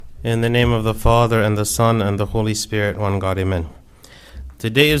In the name of the Father, and the Son, and the Holy Spirit, one God, amen.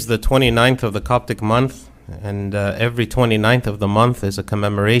 Today is the 29th of the Coptic month, and every 29th of the month is a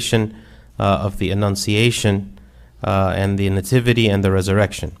commemoration of the Annunciation and the Nativity and the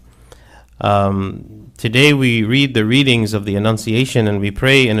Resurrection. Today we read the readings of the Annunciation, and we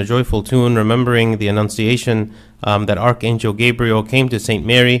pray in a joyful tune, remembering the Annunciation that Archangel Gabriel came to Saint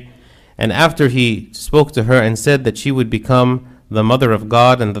Mary, and after he spoke to her and said that she would become the Mother of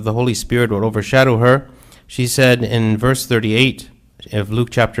God and that the Holy Spirit would overshadow her, she said in verse 38 of Luke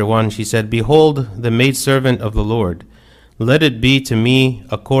chapter 1, she said, "Behold, the maidservant of the Lord, let it be to me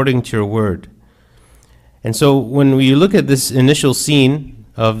according to your word." And so when we look at this initial scene,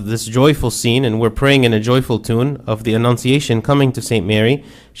 of this joyful scene, and we're praying in a joyful tune of the Annunciation coming to Saint Mary,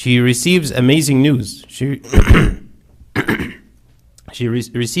 she receives amazing news. She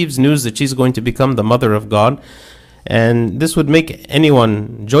receives news that she's going to become the Mother of God, and this would make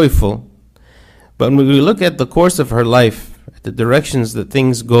anyone joyful. But when we look at the course of her life, the directions that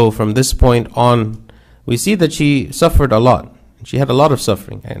things go from this point on, we see that she suffered a lot. She had a lot of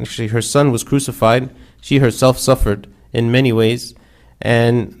suffering. Actually, her son was crucified. She herself suffered in many ways.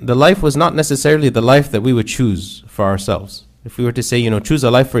 And the life was not necessarily the life that we would choose for ourselves. If we were to say, choose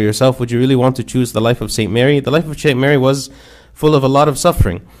a life for yourself, would you really want to choose the life of Saint Mary? The life of Saint Mary was full of a lot of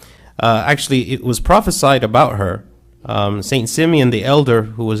suffering. Actually, it was prophesied about her. Saint Simeon the elder,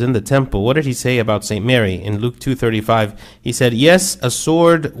 who was in the temple, what did he say about Saint Mary in Luke 2:35? He said, "Yes, a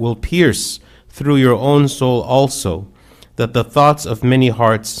sword will pierce through your own soul also, that the thoughts of many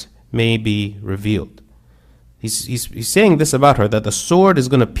hearts may be revealed." He's saying this about her, that the sword is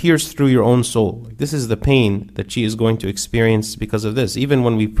going to pierce through your own soul. This is the pain that she is going to experience because of this. Even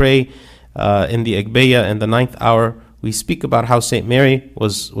when we pray in the Agbeya in the 9th hour, we speak about how Saint Mary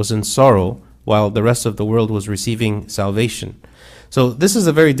was in sorrow while the rest of the world was receiving salvation. So this is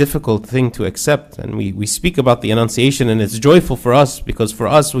a very difficult thing to accept, and we speak about the Annunciation, and it's joyful for us, because for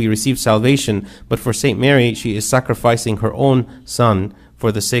us we receive salvation, but for Saint Mary, she is sacrificing her own son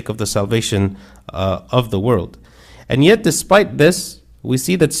for the sake of the salvation of the world. And yet, despite this, we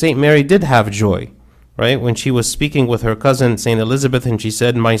see that Saint Mary did have joy, right? When she was speaking with her cousin, Saint Elizabeth, and she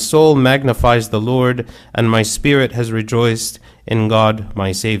said, "My soul magnifies the Lord, and my spirit has rejoiced in God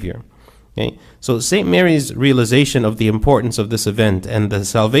my Savior." Okay? So St. Mary's realization of the importance of this event and the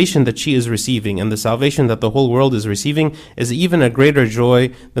salvation that she is receiving and the salvation that the whole world is receiving is even a greater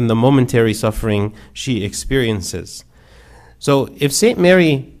joy than the momentary suffering she experiences. So if St.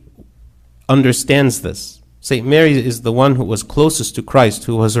 Mary understands this, St. Mary is the one who was closest to Christ,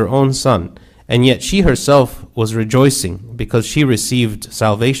 who was her own son, and yet she herself was rejoicing because she received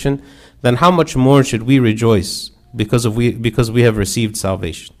salvation, then how much more should we rejoice because we have received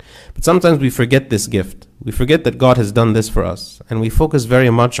salvation? But sometimes we forget this gift. We forget that God has done this for us, and we focus very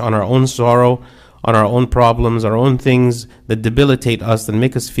much on our own sorrow, on our own problems, our own things that debilitate us, that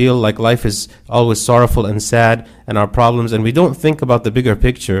make us feel like life is always sorrowful and sad, and our problems, and we don't think about the bigger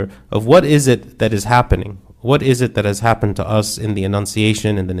picture of what is it that is happening. What is it that has happened to us in the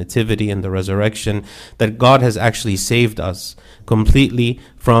Annunciation, in the Nativity, and the Resurrection, that God has actually saved us completely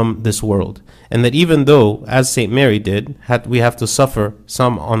from this world? And that even though, as St. Mary did, we have to suffer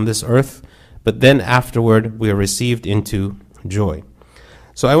some on this earth, but then afterward we are received into joy.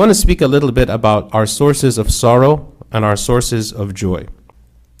 So I want to speak a little bit about our sources of sorrow and our sources of joy.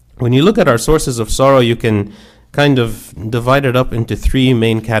 When you look at our sources of sorrow, you can kind of divide it up into three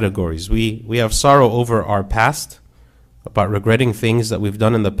main categories. We have sorrow over our past, about regretting things that we've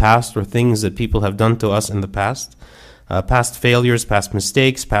done in the past or things that people have done to us in the past, past failures, past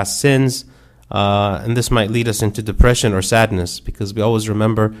mistakes, past sins, and this might lead us into depression or sadness because we always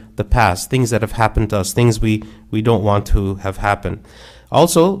remember the past, things that have happened to us, things we don't want to have happen.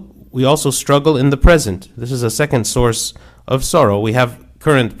 We also struggle in the present. This is a second source of sorrow. We have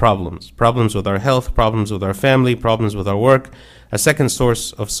current problems with our health, problems with our family, problems with our work, a second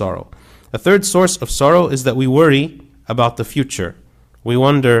source of sorrow. A third source of sorrow is that we worry about the future. We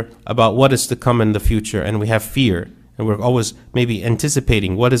wonder about what is to come in the future, and we have fear. And we're always maybe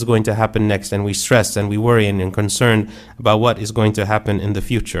anticipating what is going to happen next, and we stress and we worry and are concerned about what is going to happen in the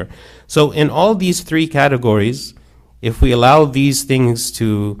future. So in all these three categories, if we allow these things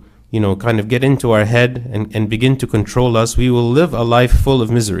to kind of get into our head and begin to control us, we will live a life full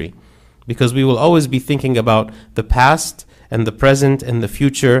of misery, because we will always be thinking about the past and the present and the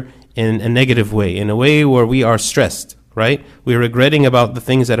future in a negative way, in a way where we are stressed, right? We're regretting about the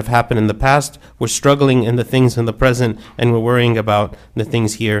things that have happened in the past, we're struggling in the things in the present, and we're worrying about the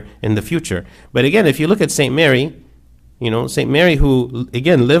things here in the future. But again, if you look at St. Mary, St. Mary, who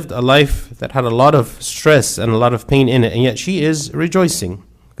again lived a life that had a lot of stress and a lot of pain in it, and yet she is rejoicing.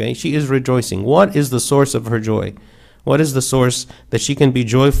 Okay, she is rejoicing. What is the source of her joy? What is the source that she can be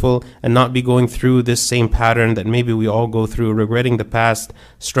joyful and not be going through this same pattern that maybe we all go through, regretting the past,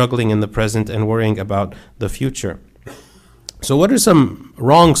 struggling in the present, and worrying about the future? So what are some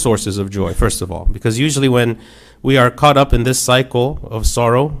wrong sources of joy, first of all? Because usually when we are caught up in this cycle of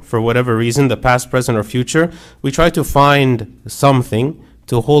sorrow, for whatever reason, the past, present, or future, we try to find something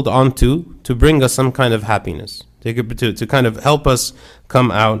to hold on to bring us some kind of happiness, to kind of help us come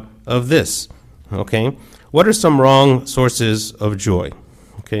out of this, okay? What are some wrong sources of joy?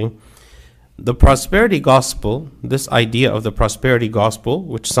 Okay, the prosperity gospel, this idea of the prosperity gospel,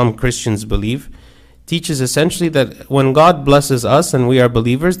 which some Christians believe, teaches essentially that when God blesses us and we are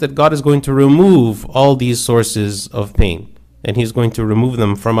believers, that God is going to remove all these sources of pain, and He's going to remove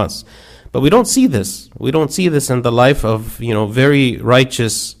them from us. But we don't see this. We don't see this in the life of, very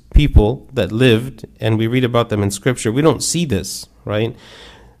righteous people that lived, and we read about them in Scripture. We don't see this, right?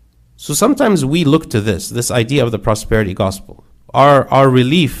 So sometimes we look to this idea of the prosperity gospel. Our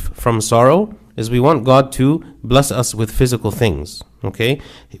relief from sorrow is we want God to bless us with physical things, okay?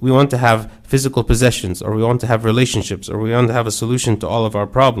 We want to have physical possessions, or we want to have relationships, or we want to have a solution to all of our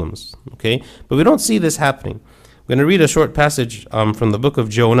problems, okay? But we don't see this happening. I'm going to read a short passage from the book of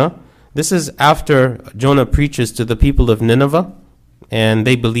Jonah. This is after Jonah preaches to the people of Nineveh, and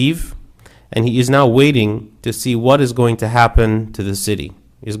they believe, and he is now waiting to see what is going to happen to the city.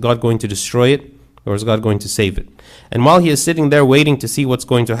 Is God going to destroy it, or is God going to save it? And while he is sitting there waiting to see what's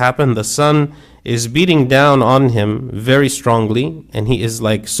going to happen, the sun is beating down on him very strongly, and he is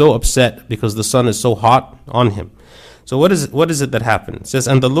like so upset because the sun is so hot on him. So what is it that happened? It says,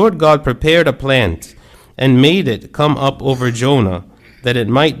 "And the Lord God prepared a plant and made it come up over Jonah, that it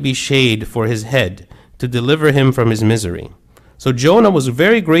might be shade for his head, to deliver him from his misery. So Jonah was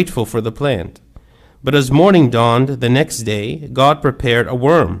very grateful for the plant. But as morning dawned the next day, God prepared a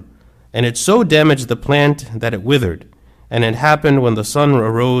worm, and it so damaged the plant that it withered. And it happened when the sun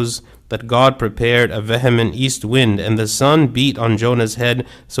arose that God prepared a vehement east wind, and the sun beat on Jonah's head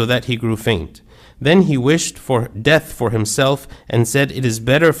so that he grew faint. Then he wished for death for himself and said, 'It is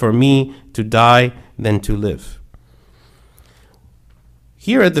better for me to die than to live.'"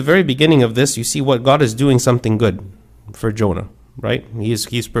 Here at the very beginning of this, you see what God is doing something good for Jonah. Right?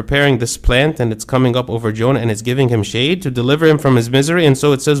 He's preparing this plant, and it's coming up over Jonah, and it's giving him shade to deliver him from his misery. And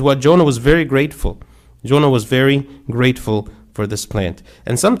so it says what Jonah was very grateful. Jonah was very grateful for this plant.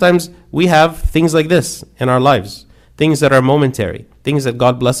 And sometimes we have things like this in our lives, things that are momentary, things that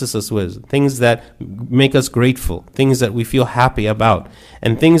God blesses us with, things that make us grateful, things that we feel happy about,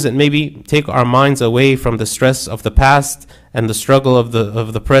 and things that maybe take our minds away from the stress of the past and the struggle of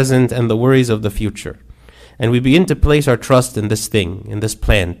the present and the worries of the future. And we begin to place our trust in this thing, in this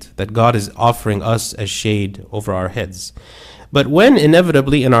plant that God is offering us as shade over our heads. But when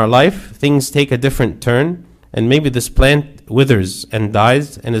inevitably in our life things take a different turn, and maybe this plant withers and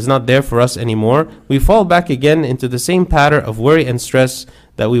dies and is not there for us anymore, we fall back again into the same pattern of worry and stress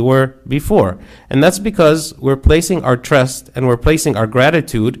that we were before. And that's because we're placing our trust and we're placing our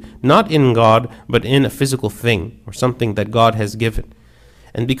gratitude not in God, but in a physical thing or something that God has given.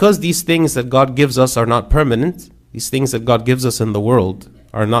 And because these things that God gives us are not permanent, these things that God gives us in the world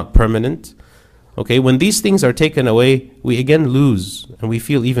are not permanent, okay, when these things are taken away, we again lose, and we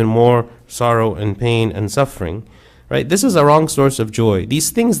feel even more sorrow and pain and suffering, right? This is a wrong source of joy.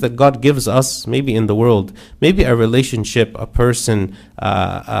 These things that God gives us, maybe in the world, maybe a relationship, a person,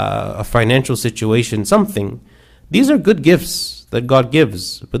 a financial situation, something, these are good gifts that God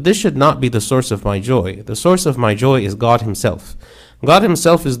gives, but this should not be the source of my joy. The source of my joy is God Himself. God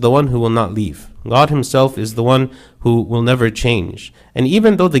Himself is the one who will not leave. God Himself is the one who will never change. And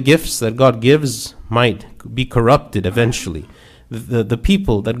even though the gifts that God gives might be corrupted eventually, the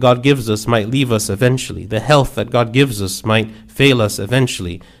people that God gives us might leave us eventually, the health that God gives us might fail us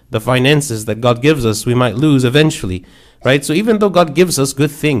eventually, the finances that God gives us we might lose eventually, right? So even though God gives us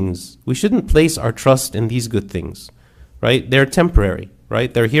good things, we shouldn't place our trust in these good things, right? They're temporary,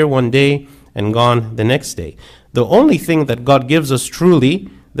 right? They're here one day and gone the next day. The only thing that God gives us truly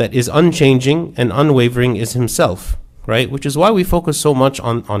that is unchanging and unwavering is Himself, right? Which is why we focus so much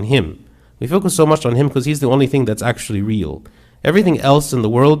on Him. We focus so much on Him because He's the only thing that's actually real. Everything else in the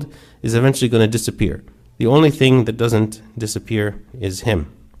world is eventually going to disappear. The only thing that doesn't disappear is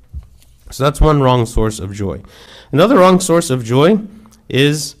Him. So that's one wrong source of joy. Another wrong source of joy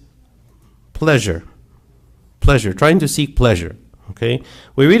is pleasure. Pleasure, trying to seek pleasure. Okay,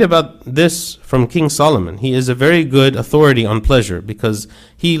 we read about this from King Solomon. He is a very good authority on pleasure because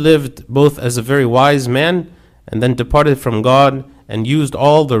he lived both as a very wise man and then departed from God and used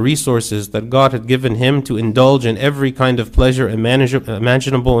all the resources that God had given him to indulge in every kind of pleasure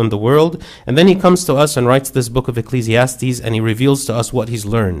imaginable in the world. And then he comes to us and writes this book of Ecclesiastes, and he reveals to us what he's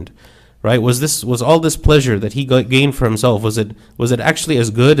learned. Right? Was all this pleasure that he gained for himself, was it actually as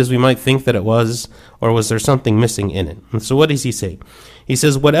good as we might think that it was, or was there something missing in it? And so what does he say? He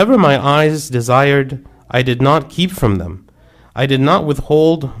says, "Whatever my eyes desired, I did not keep from them. I did not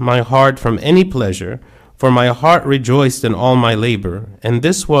withhold my heart from any pleasure, for my heart rejoiced in all my labor, and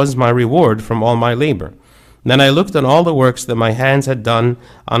this was my reward from all my labor. Then I looked on all the works that my hands had done,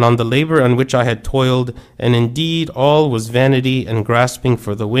 and on the labor on which I had toiled, and indeed all was vanity and grasping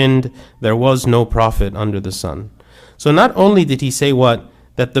for the wind. There was no profit under the sun." So not only did he say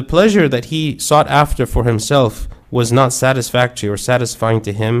that the pleasure that he sought after for himself was not satisfactory or satisfying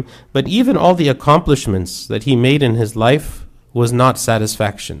to him, but even all the accomplishments that he made in his life was not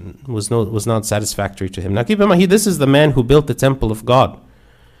satisfactory to him. Now keep in mind, this is the man who built the temple of God.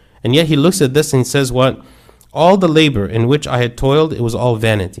 And yet he looks at this and says all the labor in which I had toiled, it was all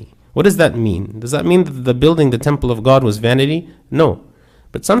vanity. What does that mean? Does that mean that the building the temple of God was vanity? No.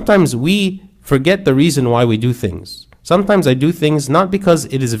 But sometimes we forget the reason why we do things. Sometimes I do things not because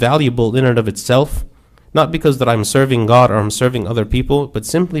it is valuable in and of itself, not because that I'm serving God or I'm serving other people, but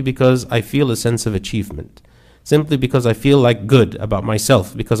simply because I feel a sense of achievement. Simply because I feel like good about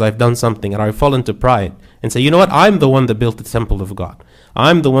myself because I've done something, and I fall into pride and say, you know what, I'm the one that built the temple of God.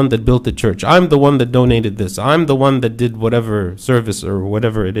 I'm the one that built the church. I'm the one that donated this. I'm the one that did whatever service or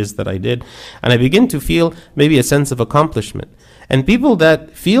whatever it is that I did. And I begin to feel maybe a sense of accomplishment. And people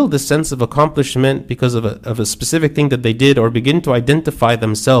that feel this sense of accomplishment because of a specific thing that they did, or begin to identify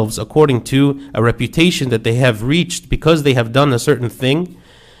themselves according to a reputation that they have reached because they have done a certain thing,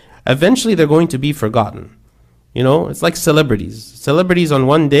 eventually they're going to be forgotten. You know, it's like celebrities. Celebrities on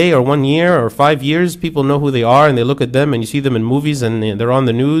one day or 1 year or 5 years, people know who they are, and they look at them and you see them in movies and they're on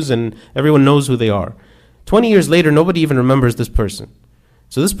the news and everyone knows who they are. 20 years later, nobody even remembers this person.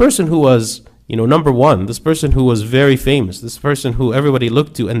 So this person who was, number one, this person who was very famous, this person who everybody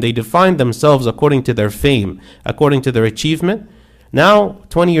looked to, and they defined themselves according to their fame, according to their achievement. Now,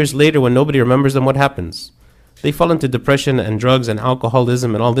 20 years later, when nobody remembers them, what happens? They fall into depression and drugs and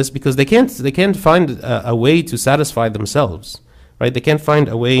alcoholism and all this because they can't find a way to satisfy themselves, right? They can't find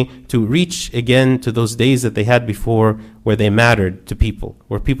a way to reach again to those days that they had before, where they mattered to people,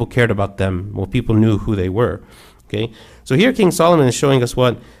 where people cared about them, where people knew who they were. Okay, so here King Solomon is showing us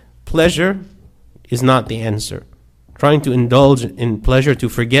what pleasure is not the answer. Trying to indulge in pleasure to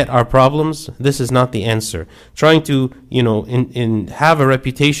forget our problems, this is not the answer. Trying to, have a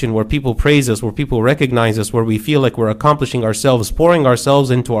reputation where people praise us, where people recognize us, where we feel like we're accomplishing ourselves, pouring ourselves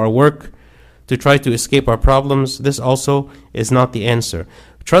into our work to try to escape our problems, this also is not the answer.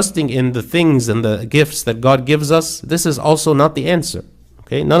 Trusting in the things and the gifts that God gives us, this is also not the answer.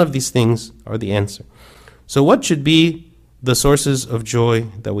 Okay, none of these things are the answer. So what should be the sources of joy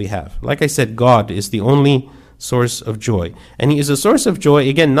that we have? Like I said, God is the only source of joy. And he is a source of joy,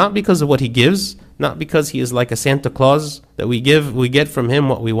 again, not because of what he gives, not because he is like a Santa Claus that we get from him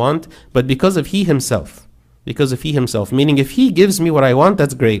what we want, but because of he himself. Because of he himself. Meaning if he gives me what I want,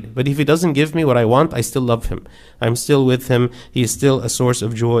 that's great. But if he doesn't give me what I want, I still love him. I'm still with him. He is still a source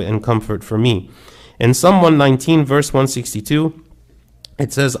of joy and comfort for me. In Psalm 119, verse 162,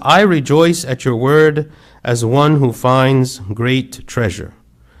 it says, "I rejoice at your word as one who finds great treasure."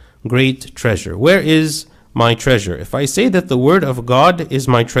 Great treasure. Where is my treasure? If I say that the word of God is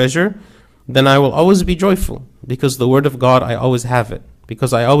my treasure, then I will always be joyful, because the word of God, I always have it.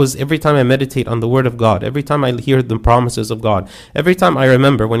 Because every time I meditate on the word of God, every time I hear the promises of God, every time I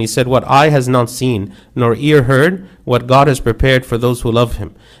remember when he said, what eye has not seen, nor ear heard, what God has prepared for those who love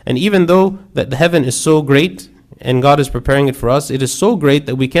him. And even though that the heaven is so great, and God is preparing it for us, it is so great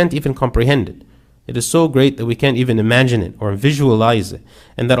that we can't even comprehend it. It is so great that we can't even imagine it or visualize it.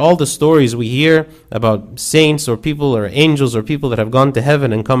 And that all the stories we hear about saints or people or angels or people that have gone to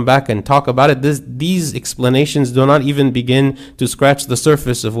heaven and come back and talk about it, these explanations do not even begin to scratch the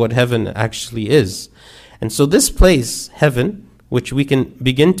surface of what heaven actually is. And so this place, heaven, which we can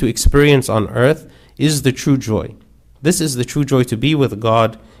begin to experience on earth, is the true joy. This is the true joy, to be with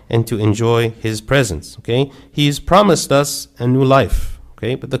God and to enjoy his presence. Okay, he's promised us a new life.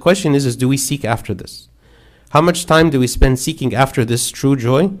 Okay, but the question is do we seek after this? How much time do we spend seeking after this true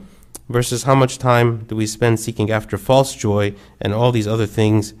joy versus how much time do we spend seeking after false joy and all these other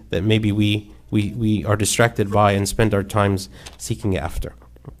things that maybe we are distracted by and spend our times seeking after?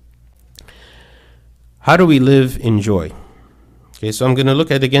 How do we live in joy? Okay, so I'm going to look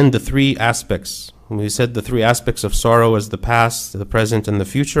at again the three aspects. We said the three aspects of sorrow as the past, the present, and the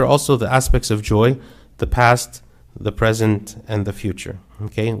future. Also the aspects of joy, the past, the present, and the future.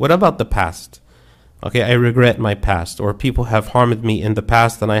 Okay, what about the past? Okay, I regret my past, or people have harmed me in the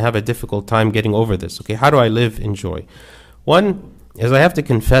past and I have a difficult time getting over this. Okay, how do I live in joy? One is I have to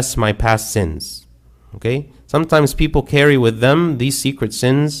confess my past sins. Okay, sometimes people carry with them these secret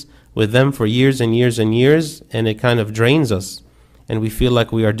sins with them for years and years and years, and it kind of drains us. And we feel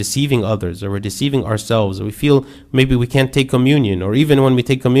like we are deceiving others, or we're deceiving ourselves, or we feel maybe we can't take communion, or even when we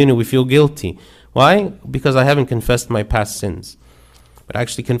take communion we feel guilty. Why? Because I haven't confessed my past sins. But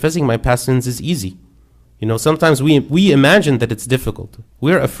actually confessing my past sins is easy. You know, sometimes we imagine that it's difficult.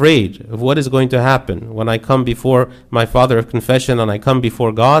 We're afraid of what is going to happen when I come before my Father of confession and I come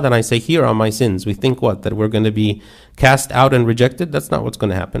before God and I say, here are my sins. We think what? That we're going to be cast out and rejected? That's not what's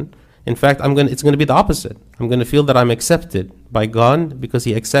going to happen. In fact, it's going to be the opposite. I'm going to feel that I'm accepted by God because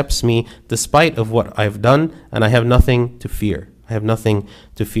He accepts me despite of what I've done, and I have nothing to fear. I have nothing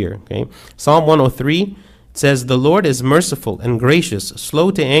to fear. Okay? Psalm 103 says, the Lord is merciful and gracious, slow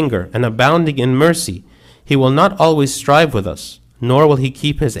to anger, and abounding in mercy. He will not always strive with us, nor will He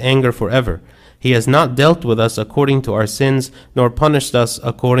keep His anger forever. He has not dealt with us according to our sins, nor punished us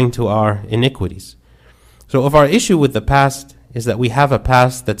according to our iniquities. So if our issue with the past is that we have a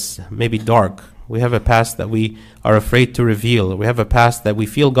past that's maybe dark, we have a past that we are afraid to reveal, or we have a past that we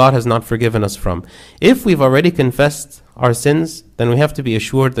feel God has not forgiven us from. If we've already confessed our sins, then we have to be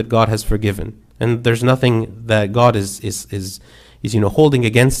assured that God has forgiven. And there's nothing that God is holding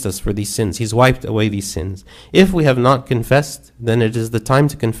against us for these sins. He's wiped away these sins. If we have not confessed, then it is the time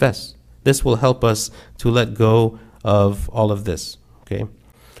to confess. This will help us to let go of all of this. Okay.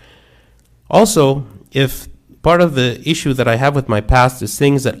 Also, if part of the issue that I have with my past is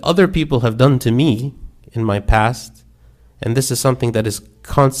things that other people have done to me in my past, and this is something that is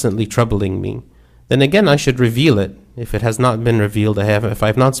constantly troubling me, then again I should reveal it. If it has not been revealed, if I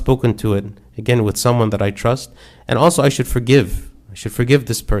have not spoken to it, again with someone that I trust. And also I should forgive. I should forgive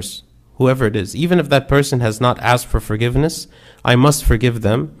this person, whoever it is. Even if that person has not asked for forgiveness, I must forgive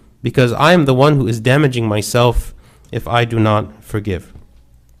them, because I am the one who is damaging myself if I do not forgive.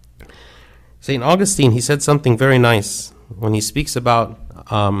 St. Augustine, he said something very nice when he speaks about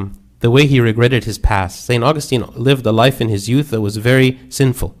the way he regretted his past. St. Augustine lived a life in his youth that was very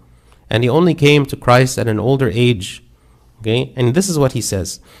sinful, and he only came to Christ at an older age. Okay, and this is what he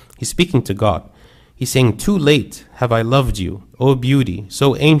says. He's speaking to God. He's saying, too late have I loved you, O beauty,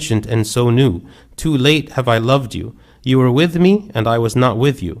 so ancient and so new. Too late have I loved you. You were with me, and I was not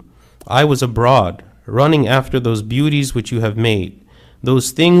with you. I was abroad, running after those beauties which you have made.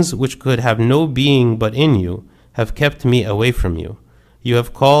 Those things which could have no being but in you have kept me away from you. You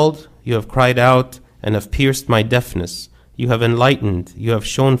have called, you have cried out, and have pierced my deafness. You have enlightened, you have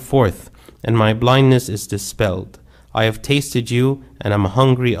shone forth, and my blindness is dispelled. I have tasted you, and am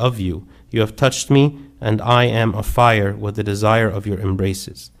hungry of you. You have touched me, and I am afire with the desire of your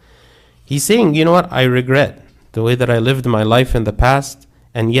embraces. He's saying, you know what, I regret the way that I lived my life in the past,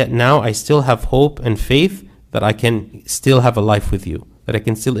 and yet now I still have hope and faith that I can still have a life with you, that I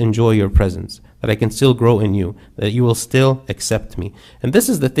can still enjoy your presence, that I can still grow in you, that you will still accept me. And this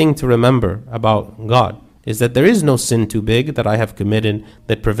is the thing to remember about God, is that there is no sin too big that I have committed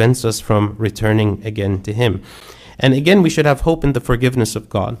that prevents us from returning again to Him. And again, we should have hope in the forgiveness of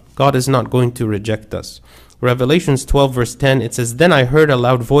God. God is not going to reject us. Revelations 12 verse 10, it says, Then I heard a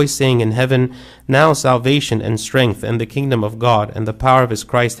loud voice saying in heaven, Now salvation and strength and the kingdom of God and the power of His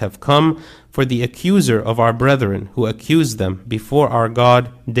Christ have come, for the accuser of our brethren who accused them before our God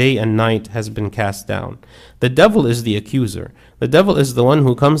day and night has been cast down. The devil is the accuser. The devil is the one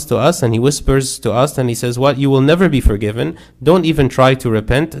who comes to us and he whispers to us and he says, what? You will never be forgiven. Don't even try to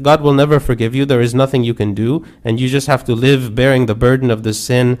repent. God will never forgive you. There is nothing you can do. And you just have to live bearing the burden of the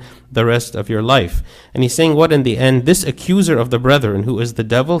sin the rest of your life. And he's saying what in the end? This accuser of the brethren, who is the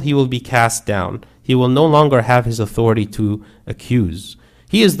devil, he will be cast down. He will no longer have his authority to accuse.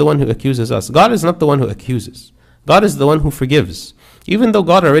 He is the one who accuses us. God is not the one who accuses. God is the one who forgives. Even though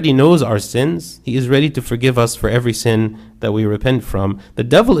God already knows our sins, He is ready to forgive us for every sin that we repent from. The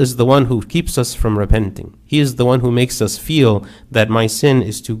devil is the one who keeps us from repenting. He is the one who makes us feel that my sin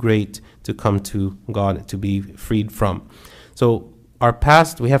is too great to come to God, to be freed from. So our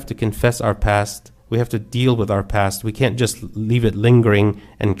past, we have to confess our past. We have to deal with our past. We can't just leave it lingering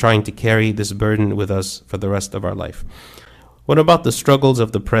and trying to carry this burden with us for the rest of our life. What about the struggles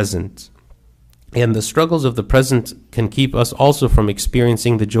of the present? And the struggles of the present can keep us also from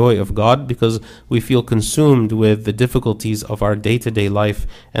experiencing the joy of God, because we feel consumed with the difficulties of our day-to-day life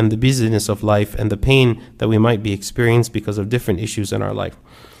and the busyness of life and the pain that we might be experiencing because of different issues in our life.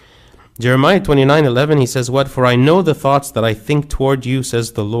 Jeremiah 29:11, he says, what? For I know the thoughts that I think toward you,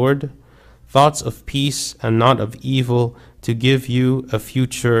 says the Lord, thoughts of peace and not of evil, to give you a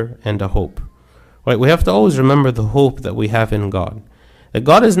future and a hope. Right? We have to always remember the hope that we have in God. That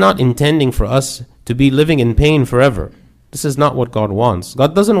God is not intending for us to be living in pain forever. This is not what God wants.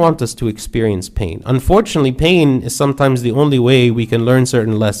 God doesn't want us to experience pain. Unfortunately, pain is sometimes the only way we can learn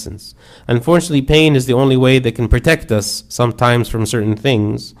certain lessons. Unfortunately, pain is the only way that can protect us sometimes from certain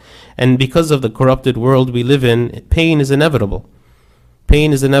things. And because of the corrupted world we live in, pain is inevitable.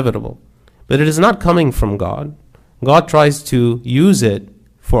 Pain is inevitable. But it is not coming from God. God tries to use it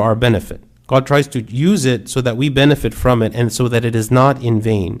for our benefit. God tries to use it so that we benefit from it and so that it is not in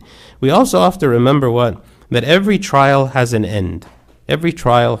vain. We also have to remember that every trial has an end. Every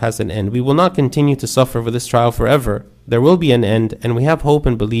trial has an end. We will not continue to suffer for this trial forever. There will be an end, and we have hope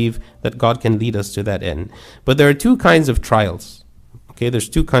and believe that God can lead us to that end. But there are two kinds of trials. Okay, there's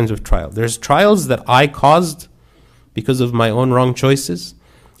two kinds of trials. There's trials that I caused because of my own wrong choices,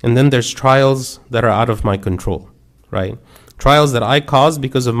 and then there's trials that are out of my control, right? Trials that I caused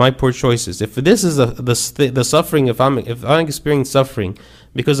because of my poor choices. If this is the suffering, if I'm experiencing suffering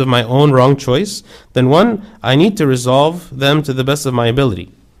because of my own wrong choice, then one, I need to resolve them to the best of my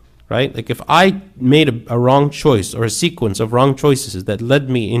ability, right? Like if I made a wrong choice or a sequence of wrong choices that led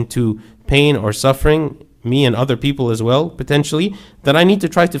me into pain or suffering, me and other people as well, potentially, then I need to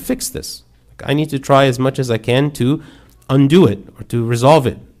try to fix this. I need to try as much as I can to undo it or to resolve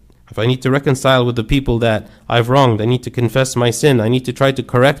it. If I need to reconcile with the people that I've wronged, I need to confess my sin. I need to try to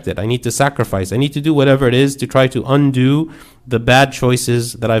correct it. I need to sacrifice. I need to do whatever it is to try to undo the bad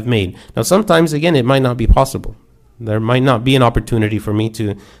choices that I've made. Now, sometimes, again, it might not be possible. There might not be an opportunity for me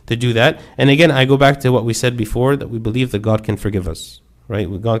to do that. And again, I go back to what we said before, that we believe that God can forgive us, right?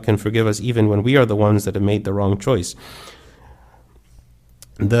 God can forgive us even when we are the ones that have made the wrong choice.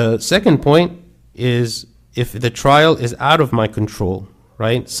 The second point is if the trial is out of my control,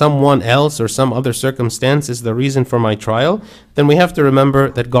 right? Someone else or some other circumstance is the reason for my trial, then we have to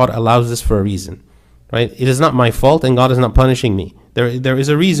remember that God allows this for a reason, right? It is not my fault and God is not punishing me. There is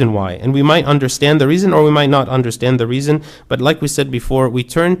a reason why, and we might understand the reason or we might not understand the reason, but like we said before, we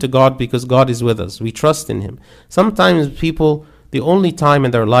turn to God because God is with us. We trust in Him. Sometimes people, the only time in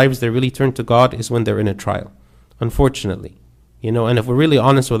their lives they really turn to God is when they're in a trial, unfortunately. And if we're really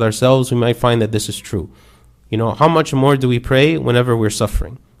honest with ourselves, we might find that this is true. How much more do we pray whenever we're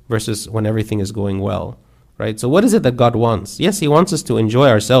suffering versus when everything is going well, right? So what is it that God wants? Yes, He wants us to enjoy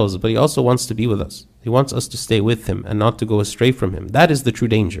ourselves, but He also wants to be with us. He wants us to stay with Him and not to go astray from Him. That is the true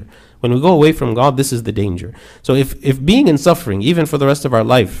danger. When we go away from God, this is the danger. So if being in suffering, even for the rest of our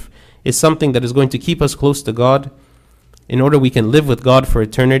life, is something that is going to keep us close to God, in order we can live with God for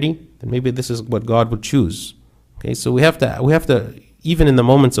eternity, then maybe this is what God would choose. Okay, so we have to even in the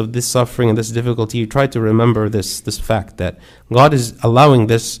moments of this suffering and this difficulty, you try to remember this fact that God is allowing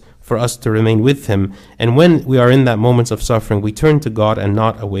this for us to remain with Him. And when we are in that moments of suffering, we turn to God and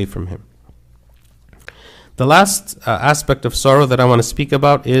not away from Him. The last aspect of sorrow that I want to speak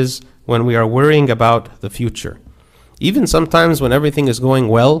about is when we are worrying about the future. Even sometimes when everything is going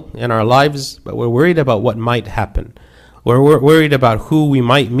well in our lives, but we're worried about what might happen. We're worried about who we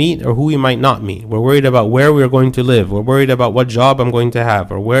might meet or who we might not meet. We're worried about where we're going to live. We're worried about what job I'm going to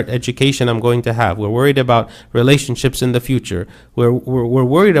have or what education I'm going to have. We're worried about relationships in the future. We're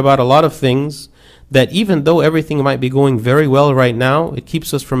worried about a lot of things that even though everything might be going very well right now, it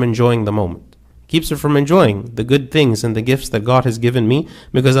keeps us from enjoying the moment. It keeps us from enjoying the good things and the gifts that God has given me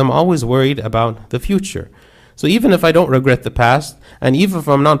because I'm always worried about the future. So even if I don't regret the past, and even if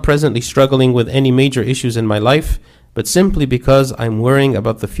I'm not presently struggling with any major issues in my life, but simply because I'm worrying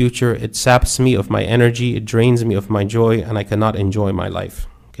about the future, it saps me of my energy, it drains me of my joy, and I cannot enjoy my life.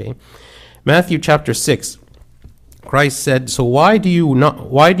 Okay, Matthew chapter 6, Christ said, "So why do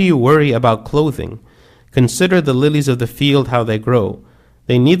you worry about clothing? Consider the lilies of the field, how they grow.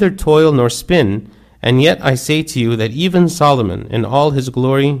 They neither toil nor spin, and yet I say to you that even Solomon in all his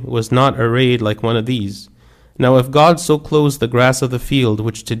glory was not arrayed like one of these. Now if God so clothes the grass of the field,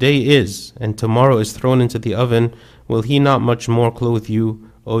 which today is, and tomorrow is thrown into the oven, will He not much more clothe you,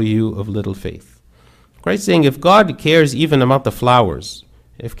 O you of little faith?" Christ saying, if God cares even about the flowers,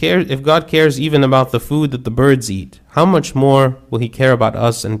 if God cares even about the food that the birds eat, how much more will He care about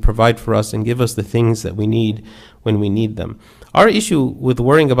us and provide for us and give us the things that we need when we need them? Our issue with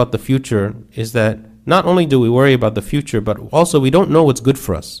worrying about the future is that not only do we worry about the future, but also we don't know what's good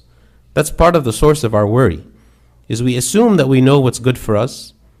for us. That's part of the source of our worry, is we assume that we know what's good for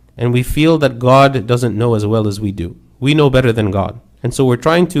us, and we feel that God doesn't know as well as we do. We know better than God. And so we're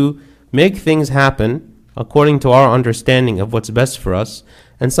trying to make things happen according to our understanding of what's best for us.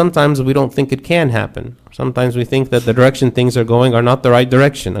 And sometimes we don't think it can happen. Sometimes we think that the direction things are going are not the right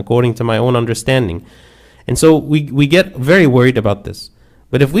direction, according to my own understanding. And so we get very worried about this.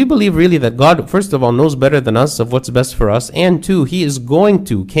 But if we believe really that God, first of all, knows better than us of what's best for us, and two, He is going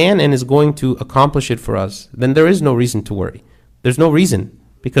to, can and is going to accomplish it for us, then there is no reason to worry. There's no reason.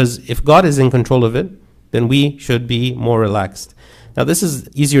 Because if God is in control of it, then we should be more relaxed. Now, this is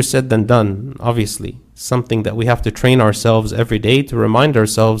easier said than done, obviously. Something that we have to train ourselves every day to remind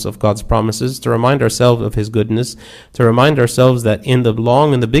ourselves of God's promises, to remind ourselves of His goodness, to remind ourselves that in the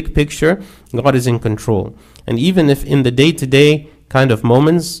long and the big picture, God is in control. And even if in the day-to-day kind of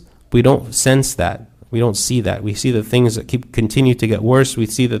moments, we don't sense that. We don't see that. We see that things continue to get worse. We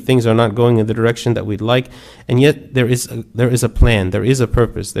see that things are not going in the direction that we'd like. And yet there is a plan. There is a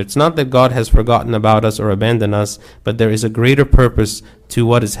purpose. It's not that God has forgotten about us or abandoned us, but there is a greater purpose to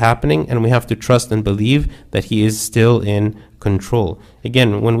what is happening, and we have to trust and believe that He is still in control.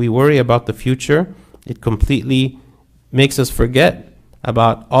 Again, when we worry about the future, it completely makes us forget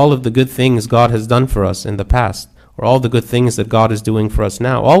about all of the good things God has done for us in the past, or all the good things that God is doing for us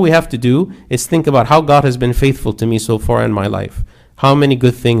now. All we have to do is think about how God has been faithful to me so far in my life. How many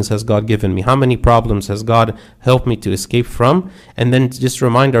good things has God given me? How many problems has God helped me to escape from? And then just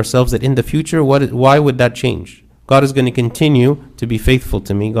remind ourselves that in the future, why would that change? God is going to continue to be faithful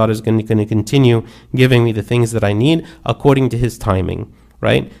to me. God is going to continue giving me the things that I need according to His timing,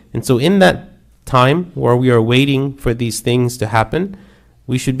 right? And so in that time where we are waiting for these things to happen,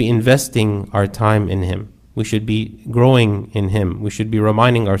 we should be investing our time in Him. We should be growing in Him. We should be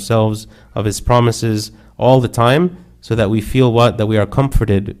reminding ourselves of His promises all the time so that we feel that we are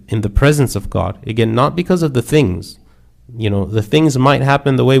comforted in the presence of God. Again, not because of the things. The things might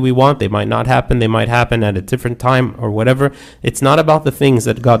happen the way we want. They might not happen. They might happen at a different time or whatever. It's not about the things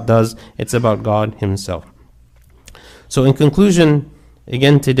that God does. It's about God Himself. So in conclusion,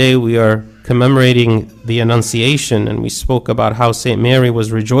 again, today we are commemorating the Annunciation, and we spoke about how St. Mary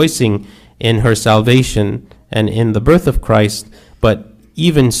was rejoicing in her salvation and in the birth of Christ, but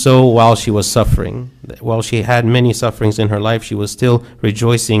even so, while she was suffering, while she had many sufferings in her life, she was still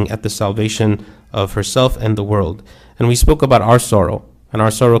rejoicing at the salvation of herself and the world. And we spoke about our sorrow, and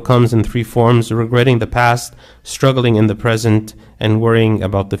our sorrow comes in three forms: regretting the past, struggling in the present, and worrying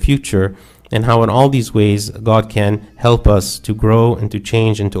about the future, and how in all these ways God can help us to grow and to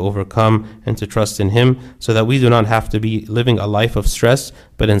change and to overcome and to trust in Him, so that we do not have to be living a life of stress,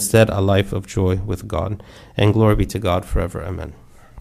 but instead a life of joy with God. And glory be to God forever. Amen.